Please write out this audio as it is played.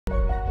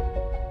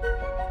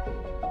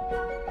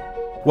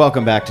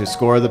Welcome back to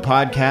Score the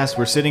Podcast.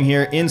 We're sitting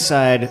here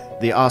inside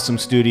the awesome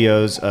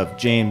studios of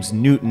James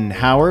Newton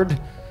Howard,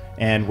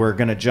 and we're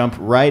going to jump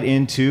right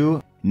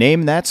into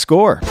Name That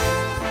Score.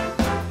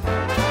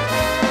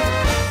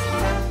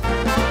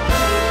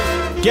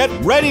 Get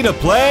ready to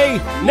play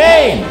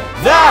Name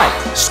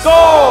That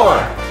Score!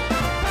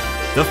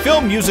 The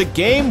film music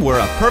game where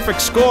a perfect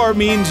score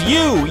means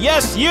you,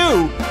 yes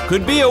you,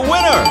 could be a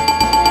winner.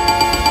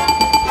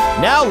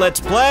 Now let's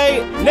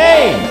play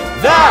Name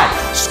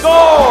That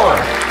Score!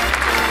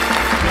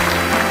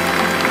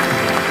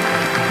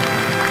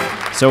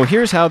 So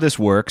here's how this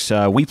works.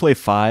 We play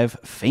 5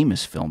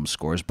 famous film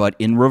scores, but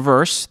in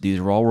reverse. These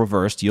are all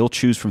reversed. You'll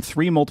choose from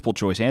 3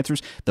 multiple-choice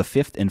answers. The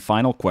 5th and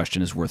final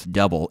question is worth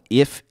double.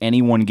 If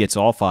anyone gets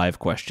all 5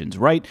 questions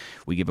right,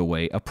 we give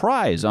away a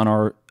prize on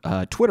our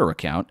Twitter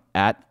account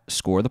at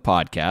Score the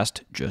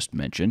Podcast. Just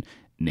mention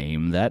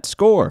Name That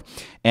Score.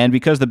 And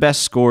because the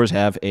best scores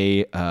have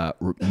a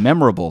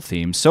memorable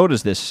theme, so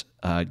does this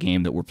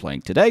game that we're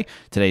playing today.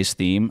 Today's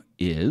theme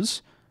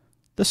is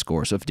the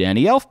scores of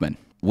Danny Elfman.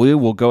 We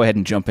will go ahead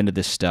and jump into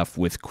this stuff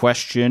with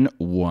question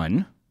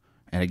 1.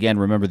 And again,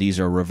 remember, these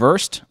are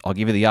reversed. I'll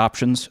give you the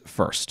options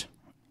first.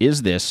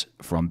 Is this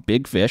from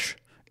Big Fish,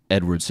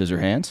 Edward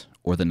Scissorhands,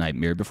 or The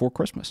Nightmare Before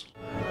Christmas?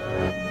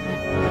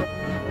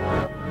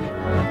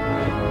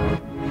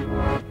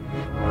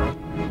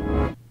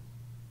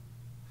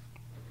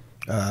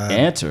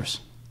 Answers.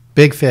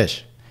 Big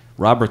Fish.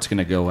 Robert's going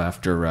to go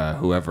after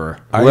whoever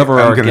I'm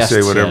our going to guest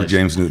say whatever says.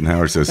 James Newton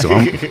Howard says, so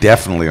I'm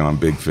definitely on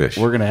Big Fish.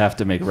 We're going to have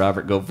to make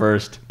Robert go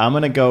first. I'm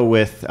going to go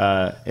with,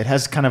 it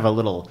has kind of a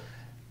little,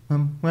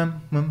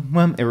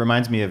 it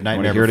reminds me of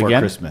Nightmare hear it Before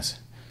again? Christmas.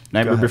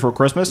 Nightmare Before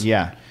Christmas?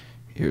 Yeah.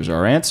 Here's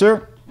our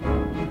answer.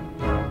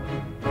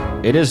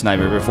 It is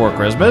Nightmare Before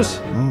Christmas.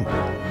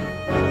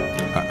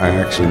 I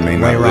actually may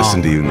not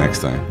listen to you next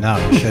time. No,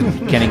 you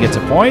shouldn't. Kenny gets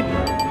a point.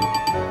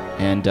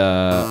 And,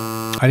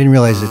 I didn't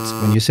realize it's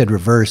when you said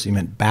reverse, you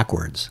meant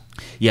backwards.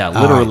 yeah,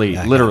 literally,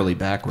 right. literally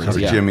backwards. That's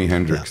a Yeah. Jimi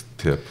Hendrix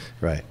tip.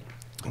 Right.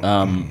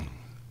 Fire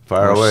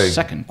Our away.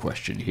 second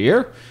question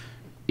here.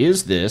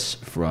 Is this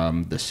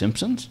from The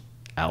Simpsons,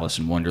 Alice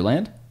in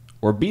Wonderland,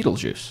 or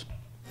Beetlejuice?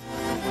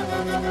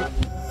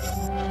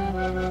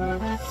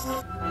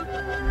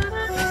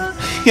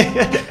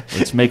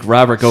 Let's make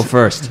Robert go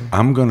first.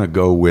 I'm going to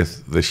go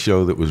with the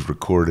show that was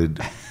recorded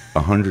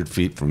 100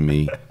 feet from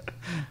me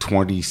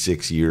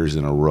 26 years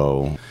in a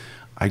row.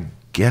 I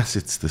guess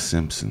it's The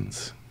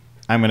Simpsons.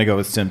 I'm going to go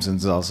with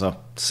Simpsons also.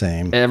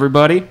 Same.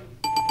 Everybody?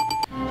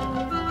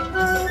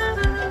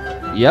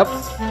 Yep,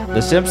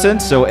 The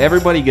Simpsons. So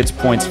everybody gets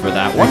points for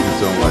that one.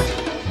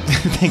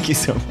 Thank you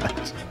so much.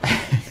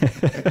 Thank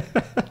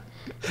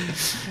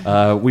you so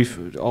much.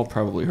 We've all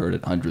probably heard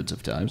it hundreds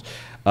of times.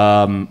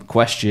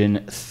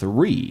 Question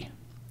 3.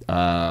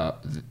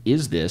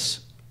 Is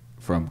this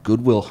from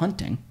Good Will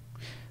Hunting,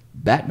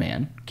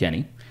 Batman,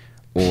 Kenny,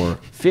 or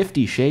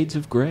 50 Shades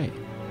of Grey?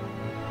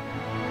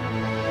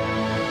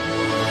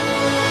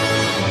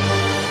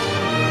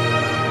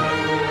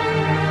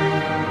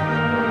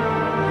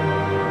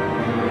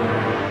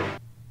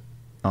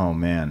 Oh,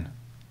 man.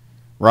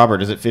 Robert,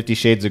 is it 50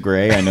 Shades of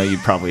Grey? I know you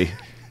probably...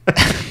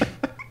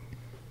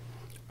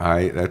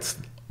 That's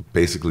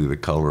basically the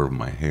color of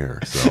my hair.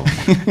 So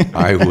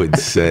I would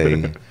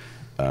say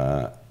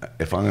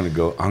if I'm going to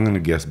go, I'm going to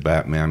guess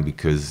Batman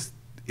because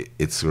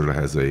it sort of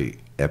has a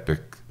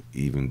epic,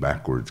 even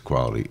backwards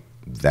quality.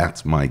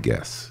 That's my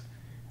guess.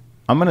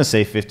 I'm going to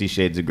say 50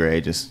 Shades of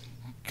Grey just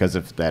because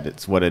if that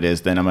it's what it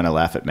is. Then I'm going to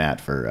laugh at Matt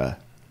for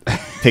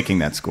picking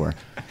that score.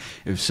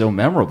 It was so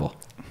memorable.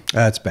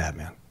 That's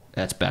Batman.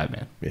 That's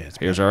Batman. Yeah, it's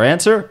Here's our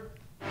answer.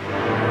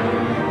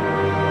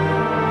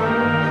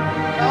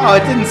 Oh,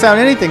 it didn't sound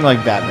anything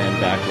like Batman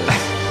backwards.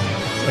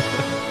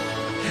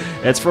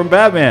 It's from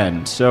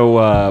Batman.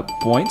 So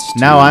points to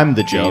Now I'm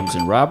the joke. James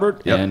and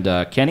Robert. Yep.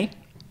 And Kenny.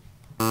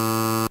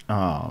 Oh,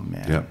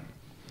 man. Yep.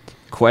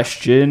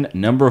 Question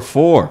number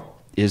 4.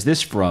 Is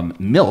this from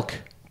Milk,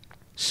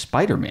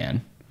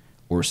 Spider-Man,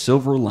 or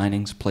Silver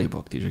Linings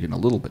Playbook? These are getting a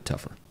little bit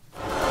tougher.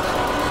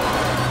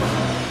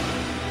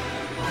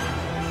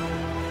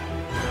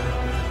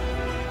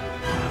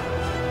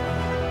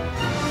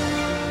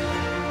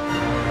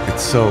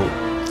 It's so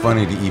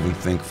funny to even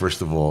think,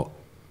 first of all,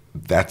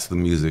 that's the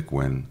music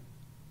when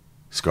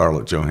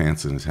Scarlett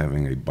Johansson is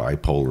having a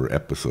bipolar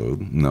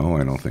episode. No,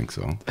 I don't think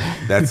so.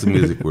 That's the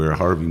music where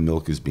Harvey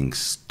Milk is being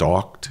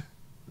stalked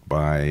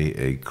by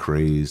a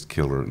crazed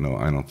killer. No,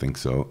 I don't think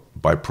so.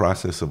 By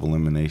process of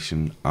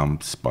elimination, I'm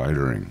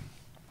spidering.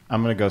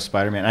 I'm going to go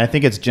Spider-Man. I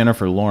think it's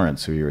Jennifer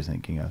Lawrence who you were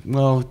thinking of.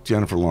 Well,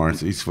 Jennifer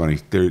Lawrence, it's funny.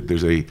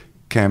 There's a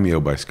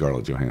cameo by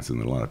Scarlett Johansson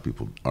that a lot of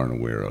people aren't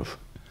aware of.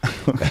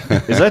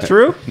 Is that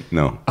true?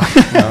 No.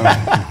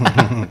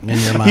 In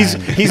your mind.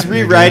 He's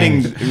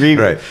rewriting.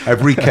 Right.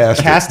 I've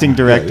recast Casting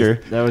director.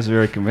 That was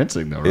very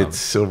convincing, though, Robert. It's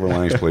Silver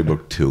Linings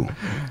Playbook 2.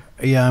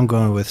 Yeah, I'm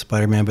going with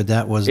Spider-Man, but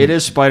that wasn't. It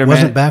is Spider-Man.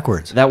 Wasn't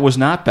backwards. That was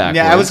not backwards.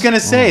 Yeah, I was going to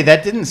say,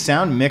 that didn't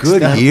sound mixed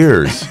Good up.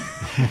 years.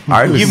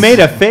 You made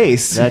a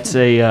face. That's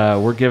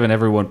we're giving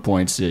everyone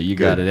points. You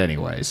got it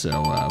anyway.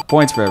 So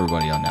points for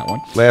everybody on that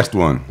one. Last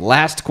one.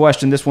 Last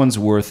question. This one's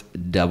worth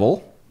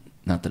double.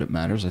 Not that it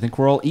matters. I think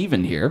we're all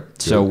even here.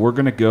 So we're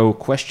going to go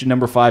question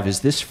number 5. Is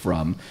this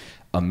from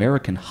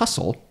American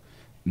Hustle,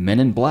 Men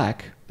in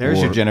Black?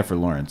 There's your Jennifer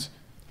Lawrence.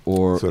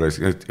 Or So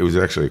it was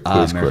actually a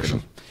quiz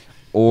question.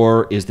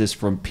 Or is this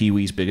from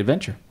Pee-wee's Big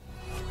Adventure?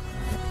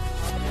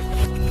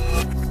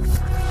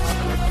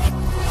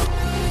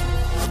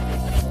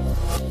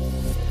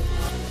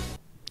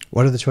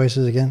 What are the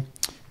choices again?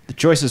 The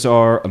choices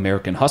are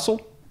American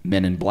Hustle,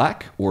 Men in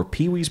Black, or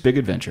Pee-wee's Big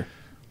Adventure.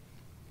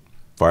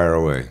 Fire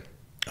away.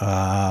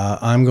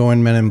 I'm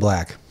going Men in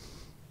Black.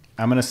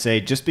 I'm going to say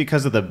just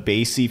because of the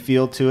bassy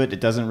feel to it, it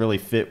doesn't really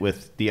fit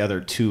with the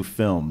other 2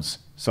 films.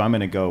 So I'm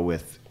going to go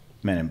with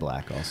Men in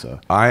Black also.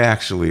 I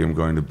actually am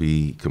going to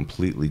be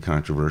completely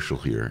controversial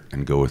here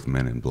and go with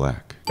Men in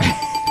Black.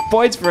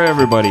 Points for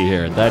everybody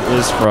here. That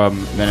is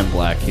from Men in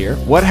Black here.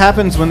 What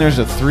happens when there's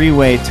a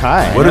 3-way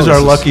tie? What is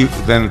our lucky?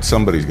 Then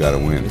somebody's got to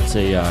win. It's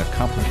a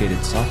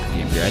complicated soccer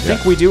game here. I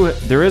think we do.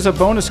 There is a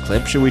bonus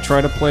clip. Should we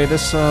try to play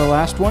this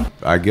last one?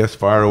 I guess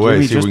fire away. Give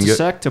me See if just we a can get.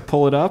 sec to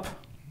pull it up.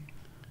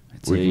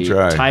 It's We can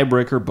try.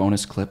 tiebreaker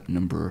bonus clip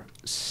number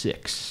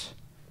 6.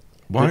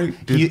 Why?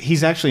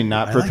 He's actually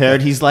not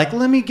prepared. He's like,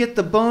 let me get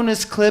the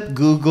bonus clip,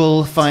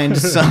 Google, find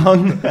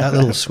song. That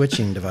little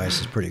switching device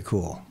is pretty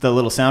cool. The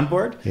little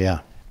soundboard? Yeah.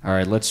 All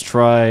right, let's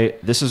try.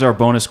 This is our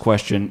bonus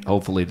question.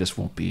 Hopefully, this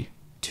won't be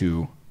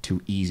too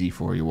easy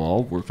for you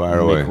all. We're Fire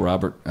gonna away. Make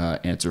Robert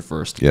answer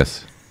first.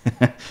 Yes.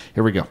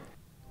 Here we go.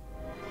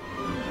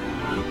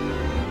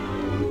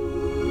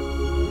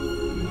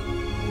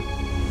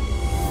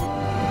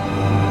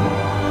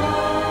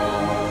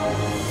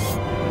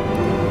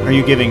 Are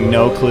you giving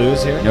no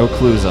clues here? No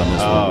clues on this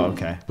one. Oh,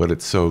 okay. But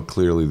it's so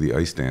clearly the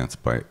Ice Dance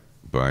from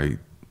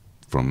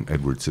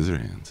Edward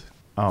Scissorhands.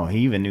 Oh, he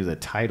even knew the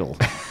title.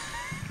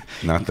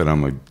 Not that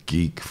I'm a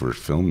geek for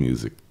film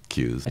music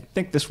cues. I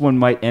think this one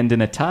might end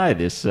in a tie.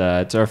 It's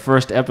our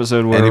first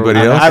episode where Anybody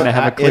we're else? not going to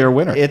have a clear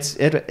winner. It's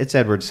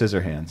Edward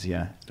Scissorhands,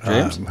 yeah.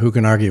 James? Who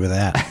can argue with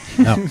that?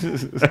 No.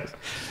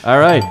 All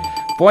right.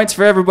 Points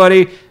for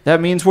everybody.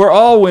 That means we're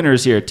all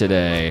winners here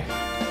today.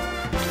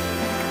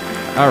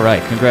 All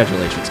right.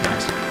 Congratulations,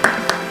 guys.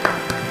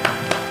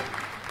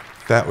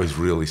 That was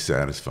really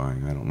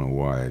satisfying. I don't know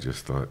why. I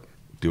just thought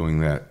doing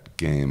that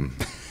game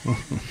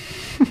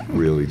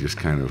really just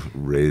kind of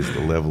raised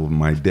the level of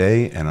my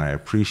day, and I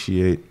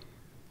appreciate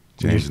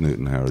James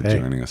Newton Howard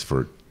joining us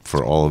for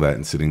all of that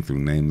and sitting through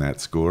Name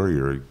That Score.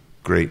 You're a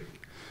great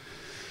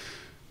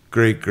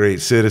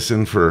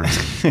citizen for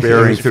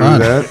bearing through fun.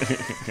 that.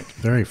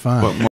 Very fun. But